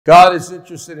God is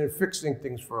interested in fixing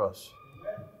things for us.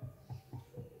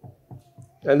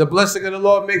 And the blessing of the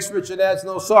Lord makes rich and adds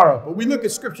no sorrow. But we look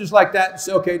at scriptures like that and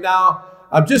say, okay, now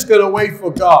I'm just going to wait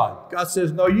for God. God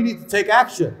says, no, you need to take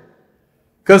action.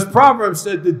 Because Proverbs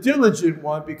said the diligent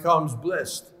one becomes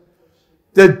blessed.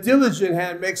 The diligent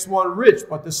hand makes one rich,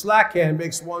 but the slack hand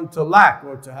makes one to lack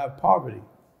or to have poverty.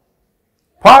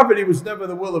 Poverty was never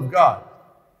the will of God.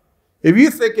 If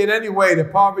you think in any way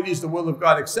that poverty is the will of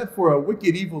God, except for a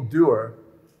wicked evildoer,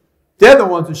 they're the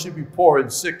ones that should be poor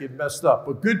and sick and messed up.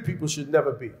 But good people should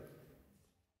never be.